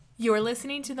You're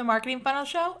listening to the Marketing Funnel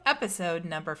Show, episode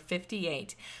number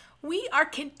 58. We are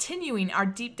continuing our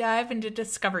deep dive into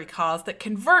discovery calls that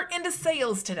convert into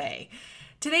sales today.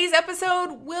 Today's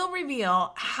episode will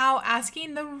reveal how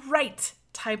asking the right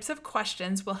types of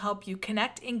questions will help you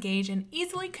connect, engage, and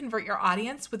easily convert your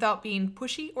audience without being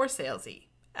pushy or salesy,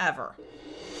 ever.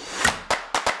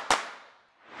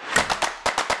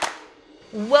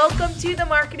 Welcome to the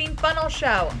Marketing Funnel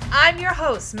Show. I'm your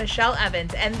host, Michelle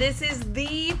Evans, and this is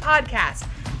the podcast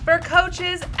for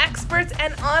coaches, experts,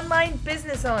 and online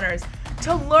business owners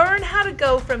to learn how to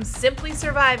go from simply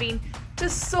surviving to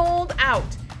sold out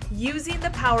using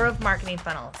the power of marketing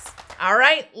funnels. All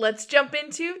right, let's jump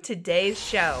into today's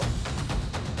show.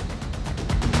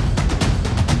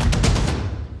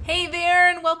 Hey there,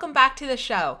 and welcome back to the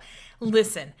show.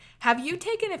 Listen, have you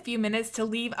taken a few minutes to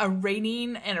leave a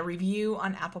rating and a review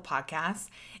on Apple Podcasts?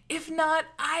 If not,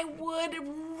 I would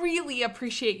really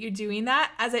appreciate you doing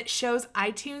that, as it shows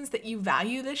iTunes that you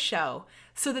value this show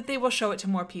so that they will show it to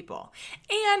more people.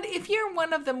 And if you're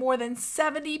one of the more than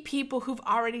 70 people who've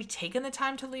already taken the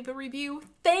time to leave a review,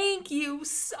 thank you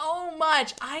so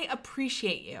much. I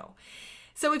appreciate you.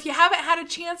 So if you haven't had a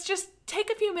chance, just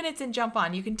take a few minutes and jump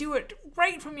on. You can do it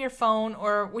right from your phone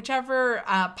or whichever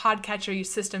podcatcher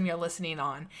system you're listening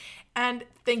on. And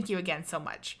thank you again so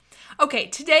much. Okay,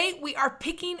 today we are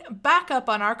picking back up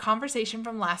on our conversation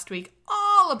from last week,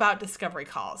 all about discovery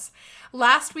calls.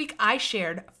 Last week, I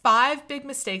shared 5 big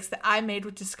mistakes that I made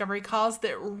with discovery calls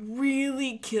that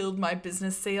really killed my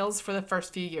business sales for the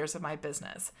first few years of my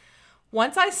business.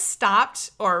 Once I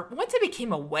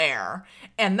became aware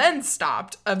and then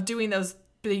stopped of doing those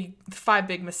 5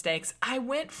 big mistakes, I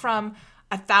went from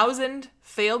 1,000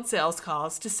 failed sales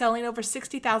calls to selling over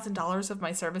 $60,000 of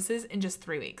my services in just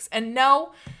 3 weeks. And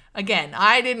no, again,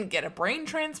 I didn't get a brain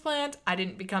transplant. I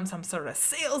didn't become some sort of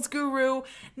sales guru.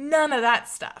 None of that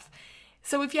stuff.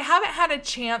 So if you haven't had a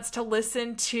chance to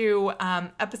listen to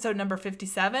episode number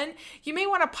 57, you may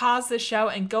want to pause the show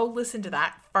and go listen to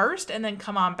that first and then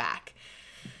come on back.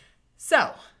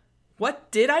 So, what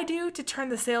did I do to turn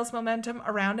the sales momentum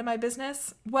around in my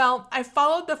business? Well, I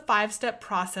followed the 5-step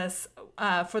process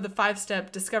for the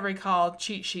 5-step discovery call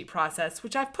cheat sheet process,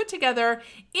 which I've put together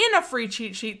in a free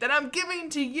cheat sheet that I'm giving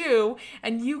to you,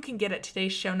 and you can get at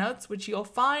today's show notes, which you'll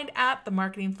find at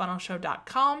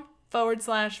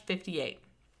themarketingfunnelshow.com/58.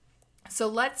 So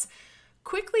let's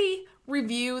quickly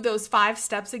review those 5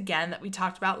 steps again that we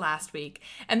talked about last week,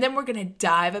 and then we're going to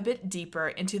dive a bit deeper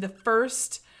into the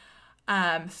first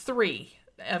 3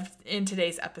 in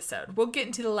today's episode. We'll get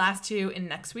into the last 2 in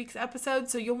next week's episode,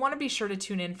 so you'll want to be sure to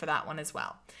tune in for that one as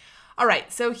well. All right,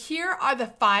 so here are the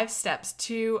 5 steps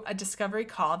to a discovery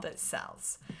call that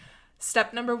sells.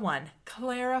 Step number 1,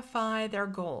 clarify their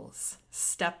goals.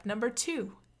 Step number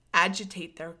 2,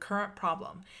 agitate their current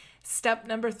problem. Step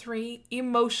number 3,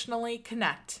 emotionally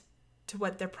connect to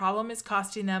what their problem is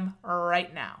costing them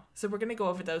right now. So we're going to go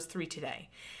over those 3 today.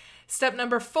 Step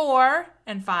number 4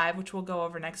 and 5, which we'll go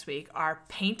over next week, are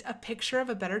paint a picture of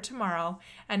a better tomorrow.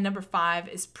 And number 5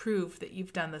 is prove that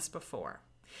you've done this before.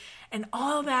 And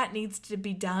all that needs to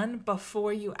be done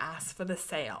before you ask for the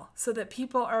sale, so that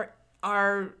people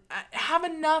have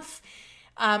enough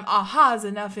ahas,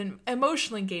 enough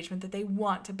emotional engagement that they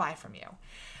want to buy from you.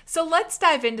 So let's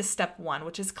dive into step 1,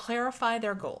 which is clarify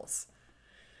their goals.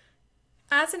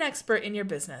 As an expert in your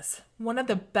business, one of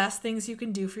the best things you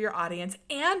can do for your audience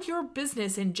and your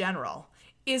business in general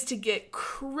is to get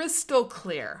crystal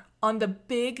clear on the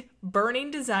big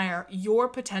burning desire your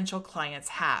potential clients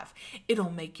have. It'll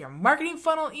make your marketing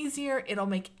funnel easier. It'll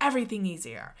make everything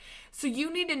easier. So you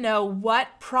need to know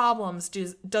what problems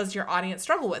does your audience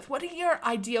struggle with? What do your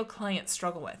ideal clients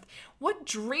struggle with? What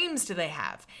dreams do they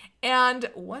have? And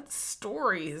what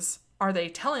stories are they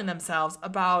telling themselves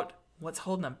about what's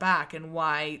holding them back and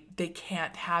why they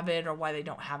can't have it or why they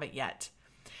don't have it yet?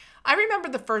 I remember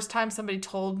the first time somebody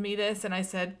told me this and I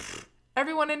said,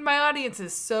 everyone in my audience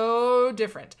is so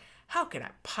different. How can I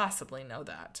possibly know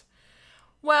that?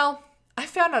 Well, I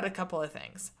found out a couple of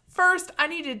things. First, I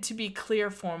needed to be clear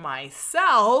for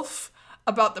myself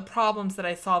about the problems that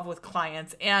I solve with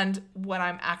clients and what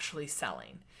I'm actually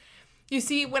selling. You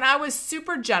see, when I was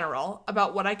super general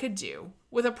about what I could do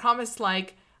with a promise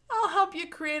like, I'll help you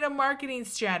create a marketing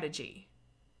strategy,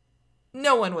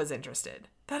 no one was interested.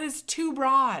 That is too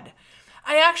broad.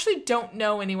 I actually don't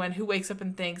know anyone who wakes up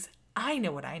and thinks, I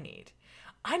know what I need.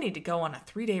 I need to go on a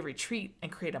 3-day retreat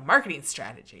and create a marketing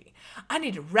strategy. I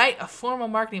need to write a formal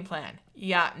marketing plan.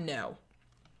 Yeah, no.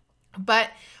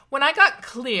 But when I got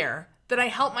clear that I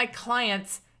help my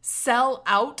clients sell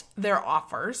out their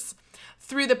offers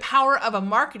through the power of a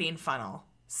marketing funnel,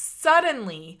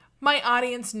 suddenly My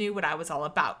audience knew what I was all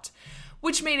about,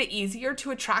 which made it easier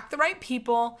to attract the right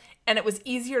people, and it was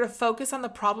easier to focus on the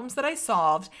problems that I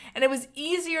solved, and it was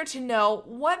easier to know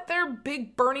what their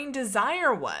big burning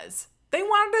desire was. They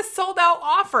wanted a sold out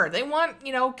offer. They want,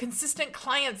 consistent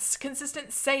clients,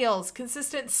 consistent sales,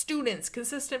 consistent students,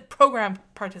 consistent program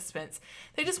participants.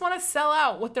 They just want to sell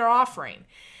out what they're offering.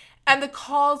 And the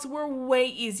calls were way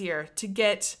easier to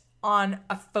get on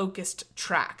a focused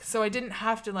track. So I didn't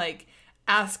have to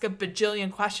ask a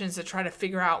bajillion questions to try to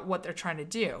figure out what they're trying to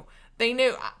do. They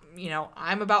knew,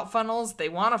 I'm about funnels. They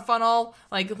want a funnel.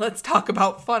 Let's talk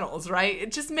about funnels, right?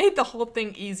 It just made the whole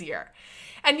thing easier.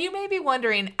 And you may be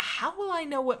wondering, how will I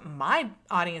know what my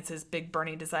audience's big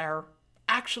burning desire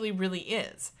actually really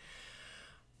is?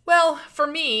 Well, for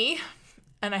me,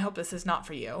 and I hope this is not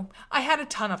for you, I had a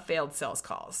ton of failed sales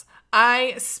calls.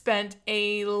 I spent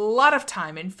a lot of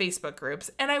time in Facebook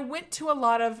groups, and I went to a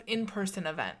lot of in-person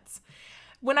events.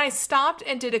 When I stopped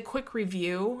and did a quick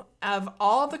review of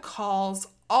all the calls,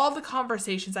 all the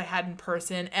conversations I had in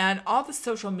person, and all the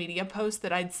social media posts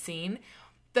that I'd seen,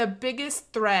 the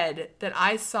biggest thread that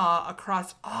I saw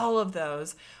across all of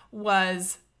those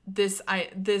was this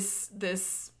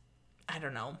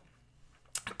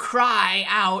cry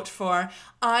out for,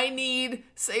 I need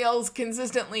sales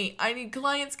consistently, I need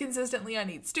clients consistently, I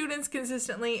need students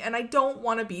consistently, and I don't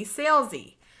want to be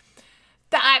salesy.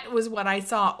 That was what I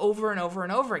saw over and over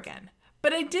and over again.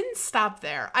 But I didn't stop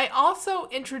there. I also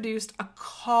introduced a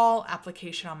call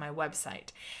application on my website.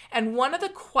 And one of the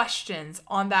questions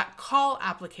on that call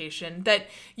application that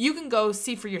you can go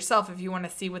see for yourself if you want to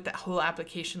see what that whole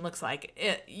application looks like,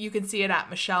 you can see it at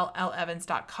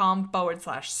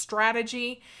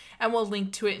michellelevans.com/strategy. And we'll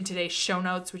link to it in today's show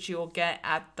notes, which you will get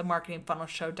at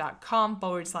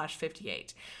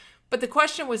themarketingfunnelshow.com/58. But the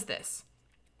question was this: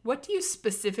 what do you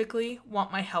specifically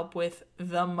want my help with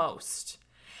the most?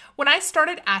 When I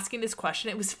started asking this question,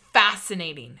 it was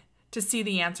fascinating to see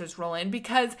the answers roll in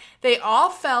because they all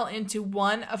fell into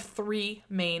one of three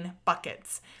main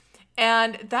buckets.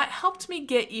 And that helped me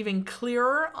get even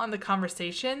clearer on the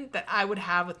conversation that I would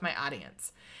have with my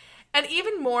audience. And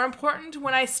even more important,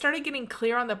 when I started getting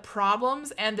clear on the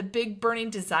problems and the big burning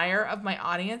desire of my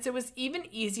audience, it was even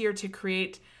easier to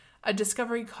create a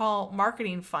discovery call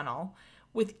marketing funnel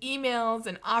with emails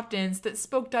and opt-ins that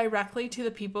spoke directly to the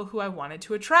people who I wanted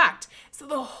to attract. So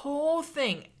the whole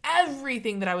thing,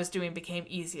 everything that I was doing became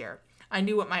easier. I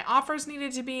knew what my offers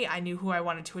needed to be. I knew who I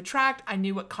wanted to attract. I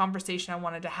knew what conversation I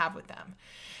wanted to have with them.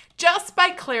 Just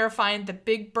by clarifying the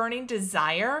big burning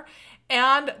desire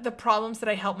and the problems that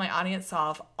I help my audience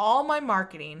solve, all my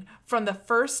marketing from the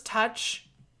first touch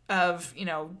of,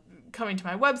 coming to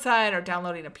my website or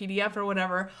downloading a PDF or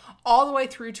whatever, all the way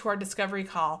through to our discovery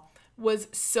call, was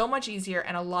so much easier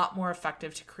and a lot more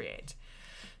effective to create.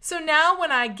 So now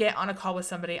when I get on a call with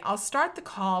somebody, I'll start the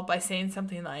call by saying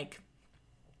something like,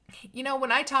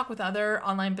 when I talk with other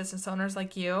online business owners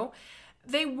like you,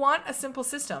 they want a simple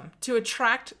system to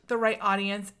attract the right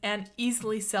audience and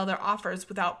easily sell their offers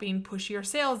without being pushy or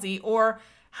salesy or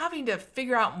having to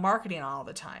figure out marketing all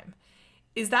the time.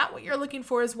 Is that what you're looking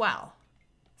for as well?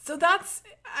 So it's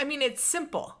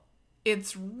simple.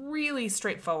 It's really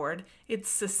straightforward, it's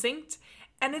succinct,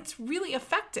 and it's really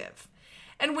effective.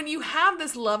 And when you have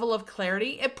this level of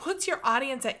clarity, it puts your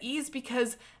audience at ease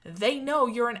because they know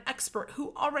you're an expert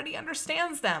who already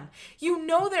understands them. You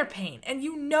know their pain and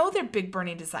you know their big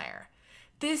burning desire.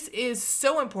 This is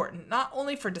so important, not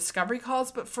only for discovery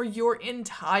calls, but for your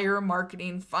entire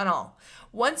marketing funnel.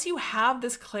 Once you have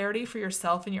this clarity for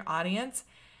yourself and your audience,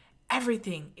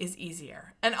 everything is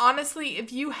easier. And honestly,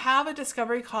 if you have a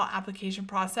discovery call application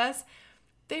process,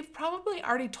 they've probably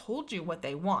already told you what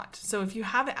they want. So if you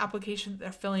have an application that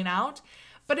they're filling out,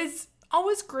 but it's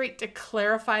always great to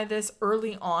clarify this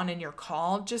early on in your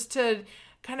call, just to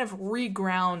kind of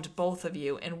reground both of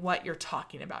you in what you're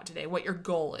talking about today, what your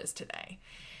goal is today.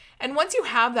 And once you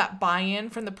have that buy-in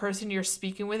from the person you're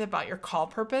speaking with about your call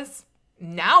purpose,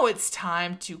 now it's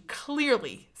time to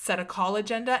clearly set a call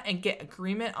agenda and get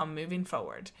agreement on moving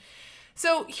forward.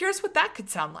 So here's what that could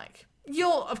sound like.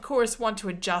 You'll, of course, want to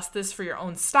adjust this for your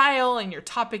own style and your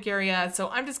topic area. So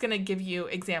I'm just going to give you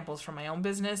examples from my own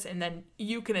business and then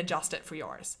you can adjust it for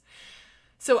yours.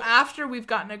 So after we've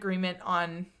gotten agreement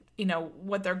on,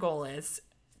 what their goal is,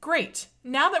 great.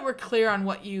 Now that we're clear on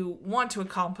what you want to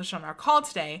accomplish on our call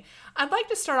today, I'd like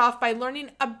to start off by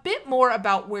learning a bit more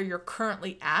about where you're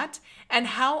currently at and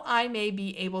how I may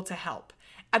be able to help.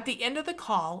 At the end of the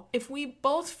call, if we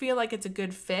both feel like it's a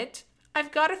good fit,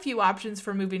 I've got a few options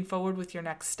for moving forward with your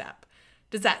next step.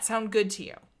 Does that sound good to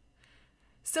you?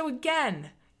 So again,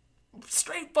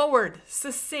 straightforward,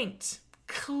 succinct,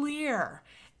 clear,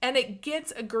 and it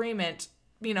gets agreement,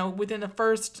 within the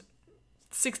first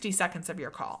 60 seconds of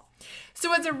your call.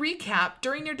 So as a recap,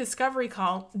 during your discovery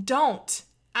call, don't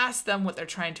ask them what they're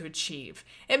trying to achieve.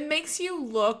 It makes you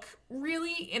look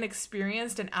really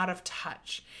inexperienced and out of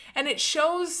touch. And it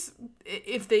shows,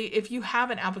 if you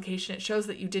have an application, it shows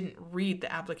that you didn't read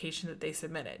the application that they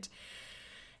submitted.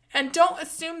 And don't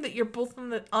assume that you're both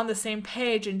on the same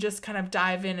page and just kind of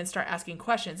dive in and start asking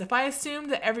questions. If I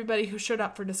assumed that everybody who showed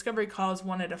up for discovery calls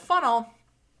wanted a funnel,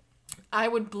 I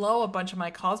would blow a bunch of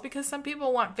my calls because some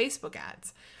people want Facebook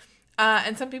ads.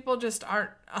 And some people just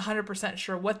aren't 100%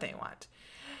 sure what they want.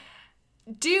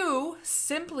 Do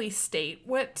simply state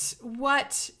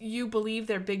what you believe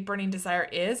their big burning desire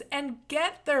is and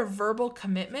get their verbal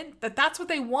commitment that that's what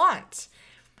they want.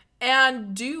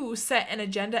 And do set an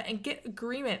agenda and get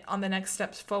agreement on the next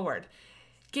steps forward.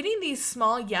 Getting these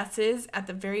small yeses at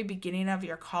the very beginning of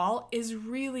your call is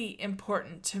really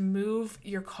important to move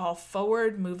your call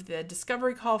forward, move the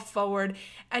discovery call forward,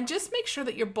 and just make sure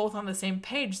that you're both on the same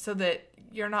page so that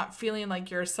you're not feeling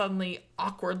like you're suddenly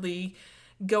awkwardly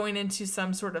going into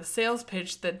some sort of sales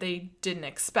pitch that they didn't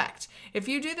expect. If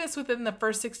you do this within the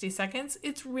first 60 seconds,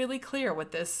 it's really clear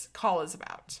what this call is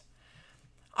about.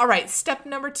 All right, step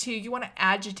number 2, you want to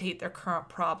agitate their current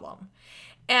problem.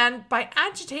 And by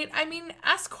agitate, I mean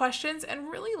ask questions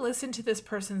and really listen to this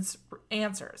person's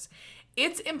answers.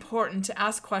 It's important to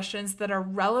ask questions that are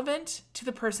relevant to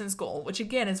the person's goal, which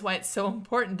again is why it's so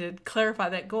important to clarify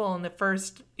that goal in the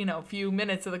first, few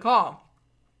minutes of the call.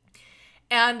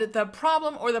 And the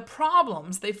problem or the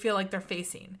problems they feel like they're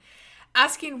facing.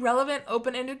 Asking relevant,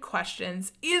 open-ended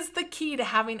questions is the key to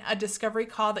having a discovery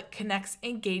call that connects,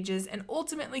 engages, and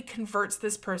ultimately converts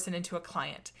this person into a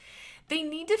client. They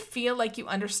need to feel like you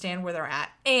understand where they're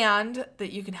at and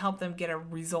that you can help them get a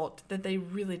result that they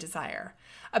really desire.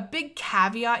 A big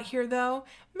caveat here, though,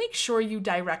 make sure you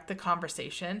direct the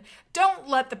conversation. Don't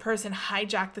let the person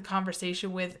hijack the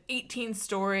conversation with 18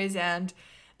 stories and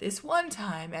this one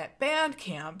time at band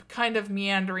camp kind of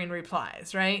meandering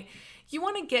replies, right? You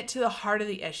want to get to the heart of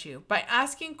the issue by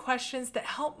asking questions that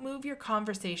help move your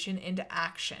conversation into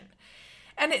action.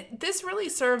 And this really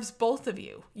serves both of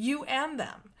you and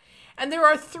them. And there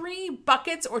are 3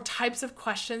 buckets or types of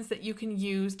questions that you can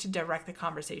use to direct the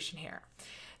conversation here.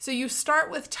 So you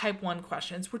start with type 1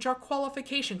 questions, which are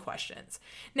qualification questions.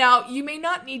 Now, you may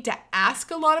not need to ask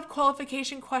a lot of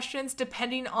qualification questions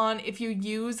depending on if you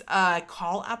use a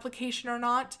call application or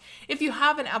not. If you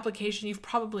have an application, you've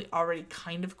probably already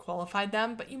kind of qualified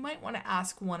them, but you might want to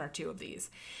ask 1 or 2 of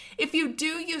these. If you do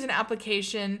use an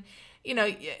application, you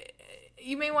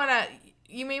may want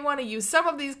to use some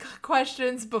of these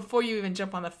questions before you even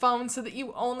jump on the phone so that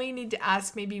you only need to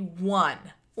ask maybe 1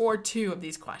 or 2 of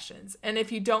these questions. And if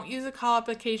you don't use a call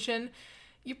application,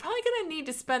 you're probably going to need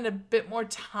to spend a bit more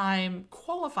time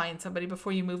qualifying somebody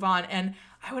before you move on. And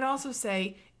I would also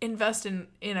say invest in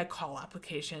a call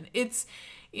application. It's,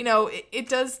 it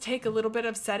does take a little bit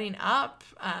of setting up.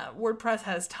 WordPress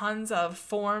has tons of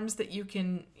forms that you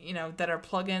can, that are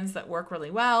plugins that work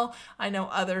really well. I know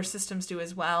other systems do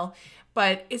as well.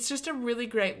 But it's just a really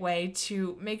great way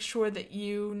to make sure that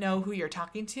you know who you're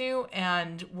talking to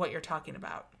and what you're talking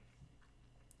about.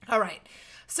 All right.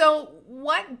 So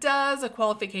what does a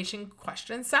qualification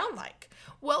question sound like?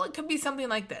 Well, it could be something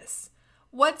like this.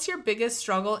 What's your biggest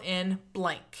struggle in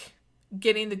blank?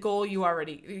 Getting to the goal that you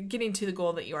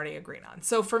already agreed on.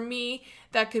 So for me,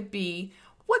 that could be,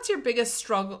 what's your biggest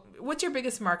struggle? What's your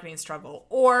biggest marketing struggle?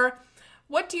 Or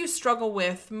what do you struggle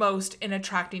with most in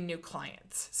attracting new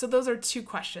clients? So those are 2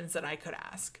 questions that I could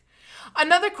ask.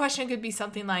 Another question could be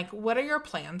something like, what are your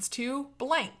plans to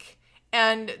blank?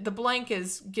 And the blank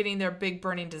is getting their big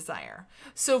burning desire.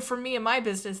 So for me in my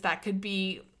business, that could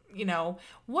be,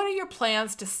 what are your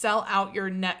plans to sell out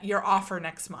your offer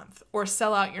next month or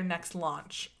sell out your next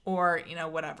launch or,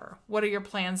 whatever. What are your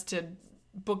plans to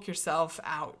book yourself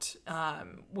out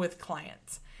with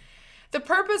clients? The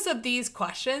purpose of these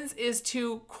questions is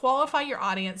to qualify your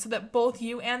audience so that both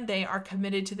you and they are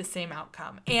committed to the same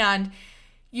outcome. And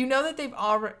what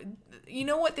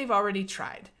they've already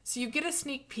tried. So you get a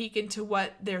sneak peek into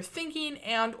what they're thinking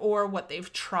and or what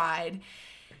they've tried.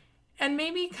 And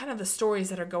maybe kind of the stories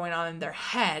that are going on in their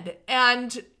head.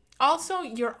 And also,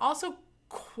 you're also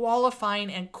qualifying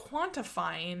and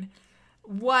quantifying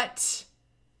what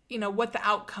the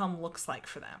outcome looks like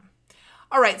for them.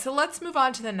 All right, so let's move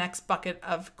on to the next bucket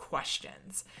of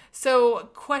questions. So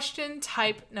question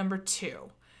type number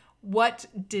 2, what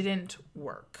didn't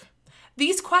work?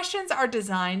 These questions are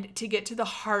designed to get to the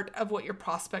heart of what your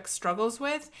prospect struggles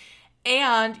with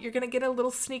And you're going to get a little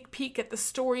sneak peek at the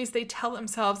stories they tell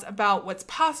themselves about what's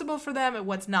possible for them and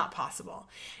what's not possible.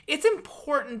 It's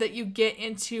important that you get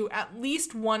into at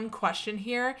least one question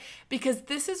here, because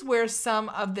this is where some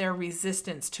of their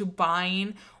resistance to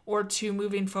buying or to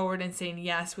moving forward and saying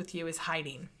yes with you is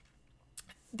hiding.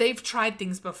 They've tried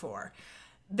things before.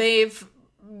 They've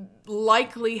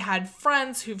likely had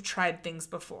friends who've tried things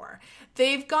before.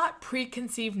 They've got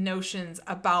preconceived notions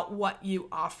about what you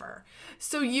offer.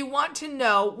 So you want to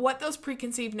know what those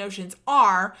preconceived notions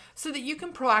are so that you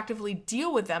can proactively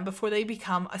deal with them before they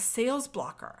become a sales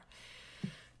blocker.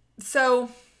 So,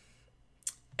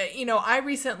 I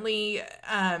recently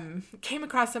came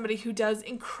across somebody who does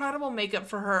incredible makeup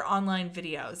for her online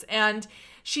videos, and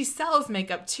she sells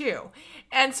makeup too.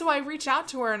 And so I reached out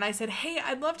to her and I said, hey,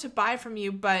 I'd love to buy from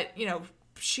you, but,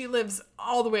 she lives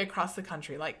all the way across the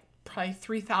country, like probably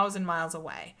 3,000 miles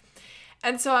away.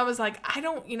 And so I was like, I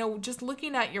don't, just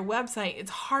looking at your website,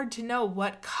 it's hard to know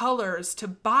what colors to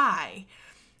buy,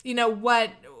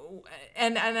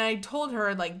 and I told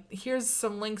her, like, here's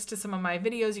some links to some of my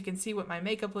videos. You can see what my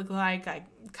makeup look like. I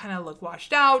kind of look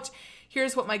washed out.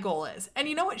 Here's what my goal is. And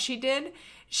you know what she did?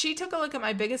 She took a look at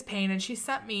my biggest pain and she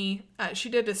sent me, she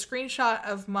did a screenshot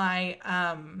of my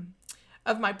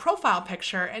profile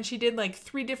picture, and she did like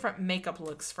 3 different makeup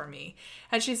looks for me.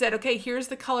 And she said, okay, here's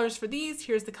the colors for these,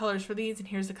 here's the colors for these, and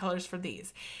here's the colors for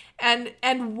these. And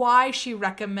why she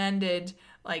recommended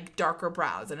like darker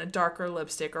brows and a darker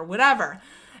lipstick or whatever.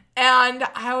 And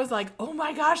I was like, oh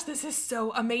my gosh, this is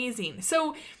so amazing.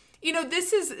 So,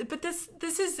 this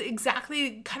is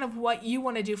exactly kind of what you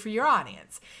want to do for your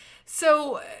audience.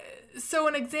 So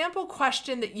an example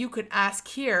question that you could ask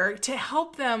here to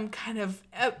help them kind of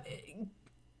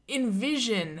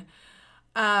envision,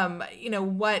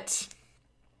 what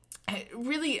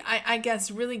really, I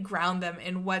guess, really ground them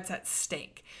in what's at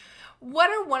stake. What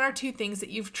are 1 or 2 things that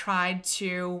you've tried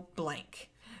to blank?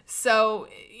 So,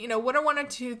 what are 1 or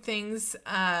 2 things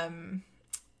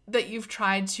that you've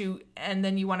tried to, and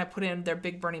then you want to put in their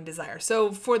big burning desire.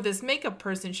 So for this makeup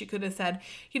person, she could have said,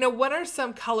 what are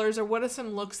some colors or what are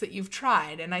some looks that you've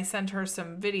tried? And I sent her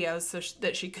some videos so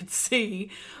that she could see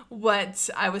what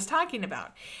I was talking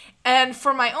about. And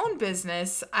for my own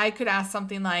business, I could ask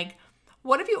something like,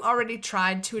 what have you already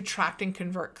tried to attract and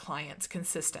convert clients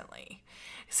consistently?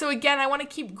 So again, I want to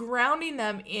keep grounding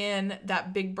them in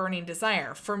that big burning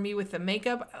desire. For me with the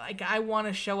makeup, like I want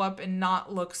to show up and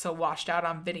not look so washed out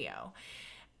on video.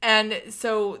 And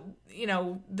so,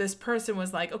 this person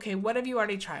was like, okay, what have you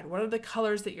already tried? What are the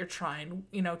colors that you're trying?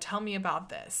 Tell me about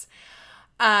this.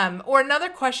 Or another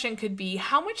question could be,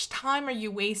 how much time are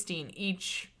you wasting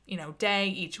each day,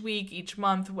 each week, each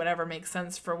month, whatever makes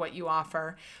sense for what you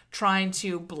offer, trying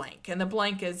to blank. And the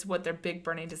blank is what their big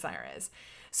burning desire is.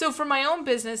 So for my own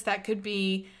business, that could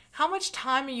be, how much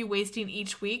time are you wasting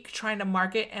each week trying to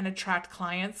market and attract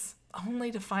clients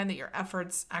only to find that your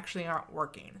efforts actually aren't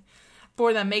working?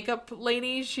 For the makeup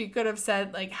lady, she could have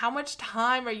said, like, how much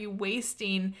time are you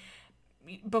wasting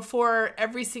before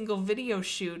every single video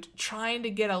shoot trying to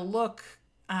get a look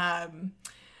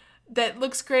that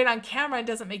looks great on camera and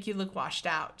doesn't make you look washed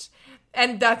out?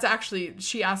 And that's actually,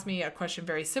 she asked me a question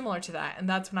very similar to that. And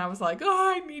that's when I was like,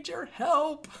 oh, I need your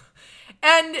help.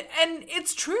 And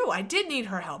it's true. I did need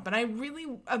her help. And I really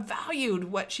valued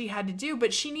what she had to do.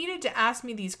 But she needed to ask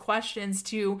me these questions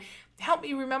to help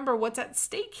me remember what's at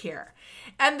stake here.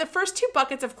 And the first 2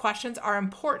 buckets of questions are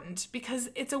important because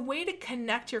it's a way to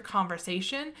connect your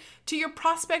conversation to your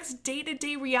prospects'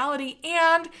 day-to-day reality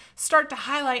and start to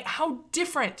highlight how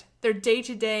different their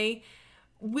day-to-day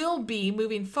will be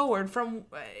moving forward from,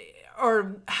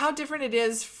 or how different it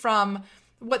is from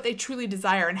what they truly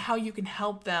desire, and how you can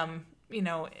help them,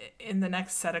 in the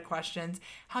next set of questions,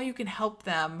 how you can help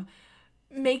them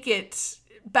make it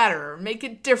better, make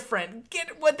it different,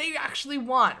 get what they actually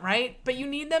want, right? But you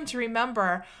need them to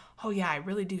remember, oh yeah, I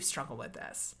really do struggle with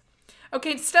this.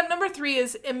 Okay, step number 3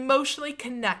 is emotionally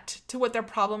connect to what their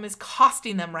problem is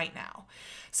costing them right now.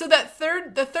 So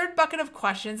the third bucket of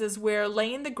questions is where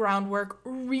laying the groundwork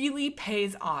really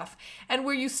pays off and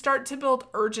where you start to build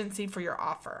urgency for your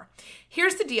offer.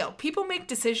 Here's the deal. People make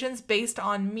decisions based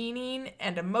on meaning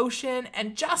and emotion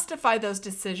and justify those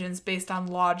decisions based on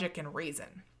logic and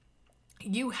reason.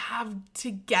 You have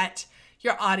to get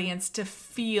your audience to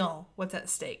feel what's at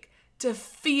stake, to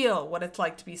feel what it's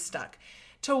like to be stuck,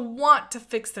 to want to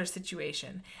fix their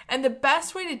situation. And the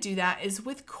best way to do that is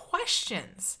with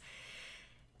questions.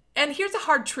 And here's a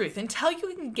hard truth. Until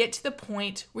you can get to the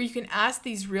point where you can ask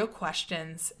these real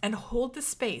questions and hold the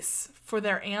space for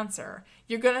their answer,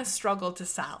 you're going to struggle to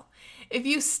sell. If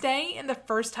you stay in the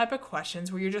first type of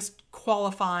questions where you're just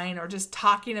qualifying or just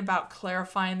talking about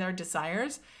clarifying their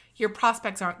desires, your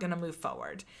prospects aren't going to move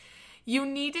forward. You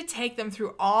need to take them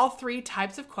through all three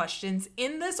types of questions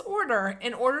in this order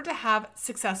in order to have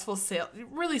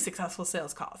really successful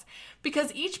sales calls.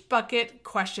 Because each bucket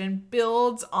question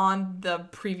builds on the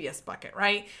previous bucket,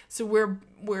 right? So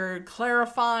we're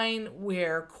clarifying,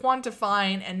 we're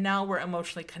quantifying, and now we're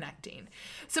emotionally connecting.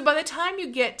 So by the time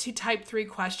you get to type 3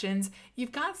 questions,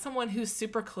 you've got someone who's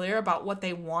super clear about what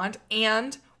they want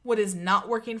and what is not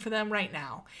working for them right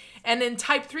now. And in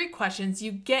type 3 questions,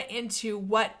 you get into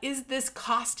what is this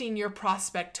costing your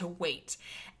prospect to wait?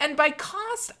 And by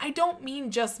cost, I don't mean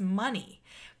just money.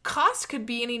 Cost could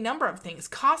be any number of things.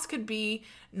 Cost could be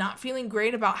not feeling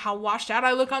great about how washed out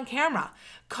I look on camera.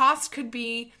 Cost could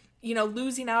be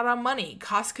losing out on money.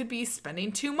 Cost could be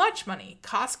spending too much money.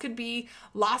 Cost could be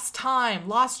lost time,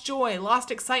 lost joy, lost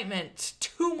excitement,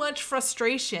 too much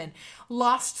frustration,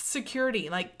 lost security.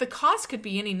 Like the cost could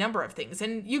be any number of things,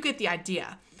 and you get the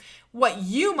idea. What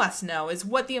you must know is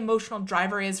what the emotional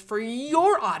driver is for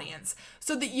your audience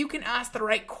so that you can ask the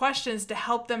right questions to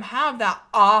help them have that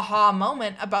aha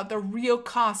moment about the real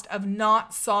cost of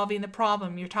not solving the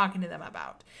problem you're talking to them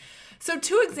about. So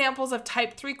 2 examples of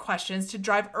type 3 questions to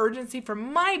drive urgency for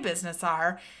my business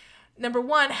are, number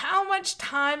 1, how much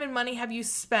time and money have you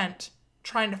spent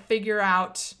trying to figure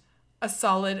out a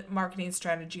solid marketing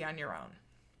strategy on your own?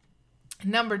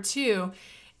 Number 2,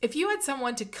 if you had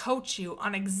someone to coach you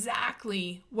on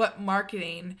exactly what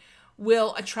marketing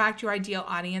will attract your ideal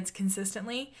audience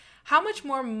consistently, how much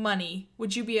more money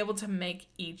would you be able to make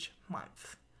each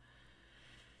month?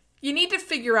 You need to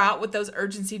figure out what those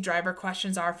urgency driver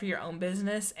questions are for your own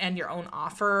business and your own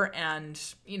offer and,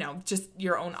 just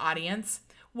your own audience.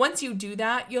 Once you do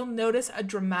that, you'll notice a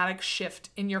dramatic shift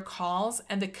in your calls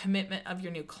and the commitment of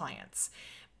your new clients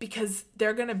because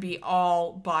they're going to be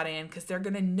all bought in because they're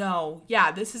going to know,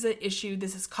 yeah, this is an issue.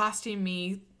 This is costing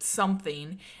me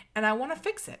something and I want to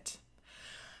fix it.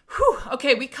 Whew.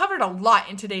 Okay, we covered a lot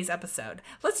in today's episode.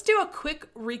 Let's do a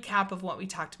quick recap of what we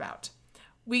talked about.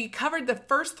 We covered the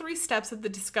first 3 steps of the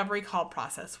discovery call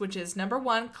process, which is number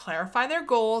 1, clarify their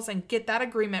goals and get that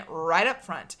agreement right up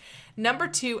front. Number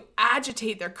 2,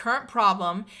 agitate their current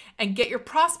problem and get your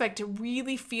prospect to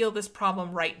really feel this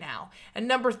problem right now. And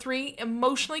number 3,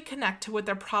 emotionally connect to what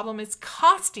their problem is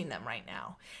costing them right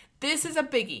now. This is a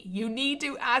biggie. You need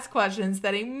to ask questions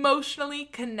that emotionally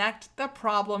connect the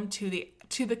problem to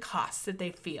the costs that they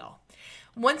feel.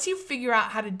 Once you figure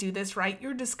out how to do this right,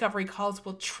 your discovery calls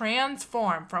will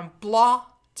transform from blah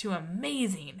to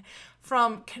amazing,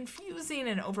 from confusing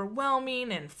and overwhelming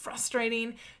and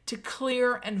frustrating to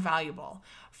clear and valuable,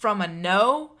 from a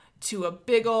no to a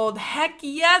big old heck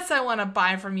yes, I want to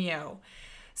buy from you.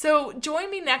 So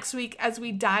join me next week as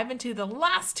we dive into the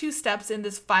last 2 steps in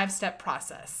this 5-step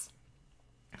process.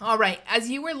 All right, as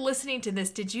you were listening to this,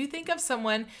 did you think of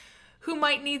someone who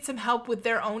might need some help with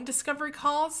their own discovery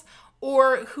calls?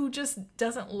 Or who just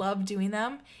doesn't love doing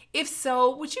them? If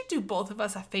so, would you do both of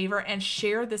us a favor and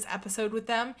share this episode with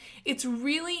them? It's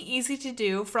really easy to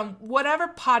do from whatever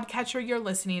podcatcher you're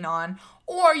listening on,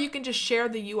 or you can just share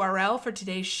the URL for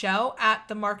today's show at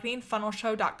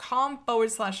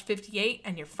themarketingfunnelshow.com/58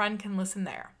 and your friend can listen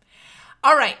there.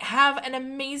 All right, have an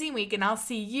amazing week and I'll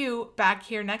see you back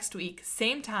here next week,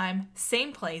 same time,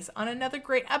 same place on another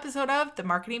great episode of The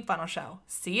Marketing Funnel Show.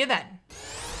 See you then.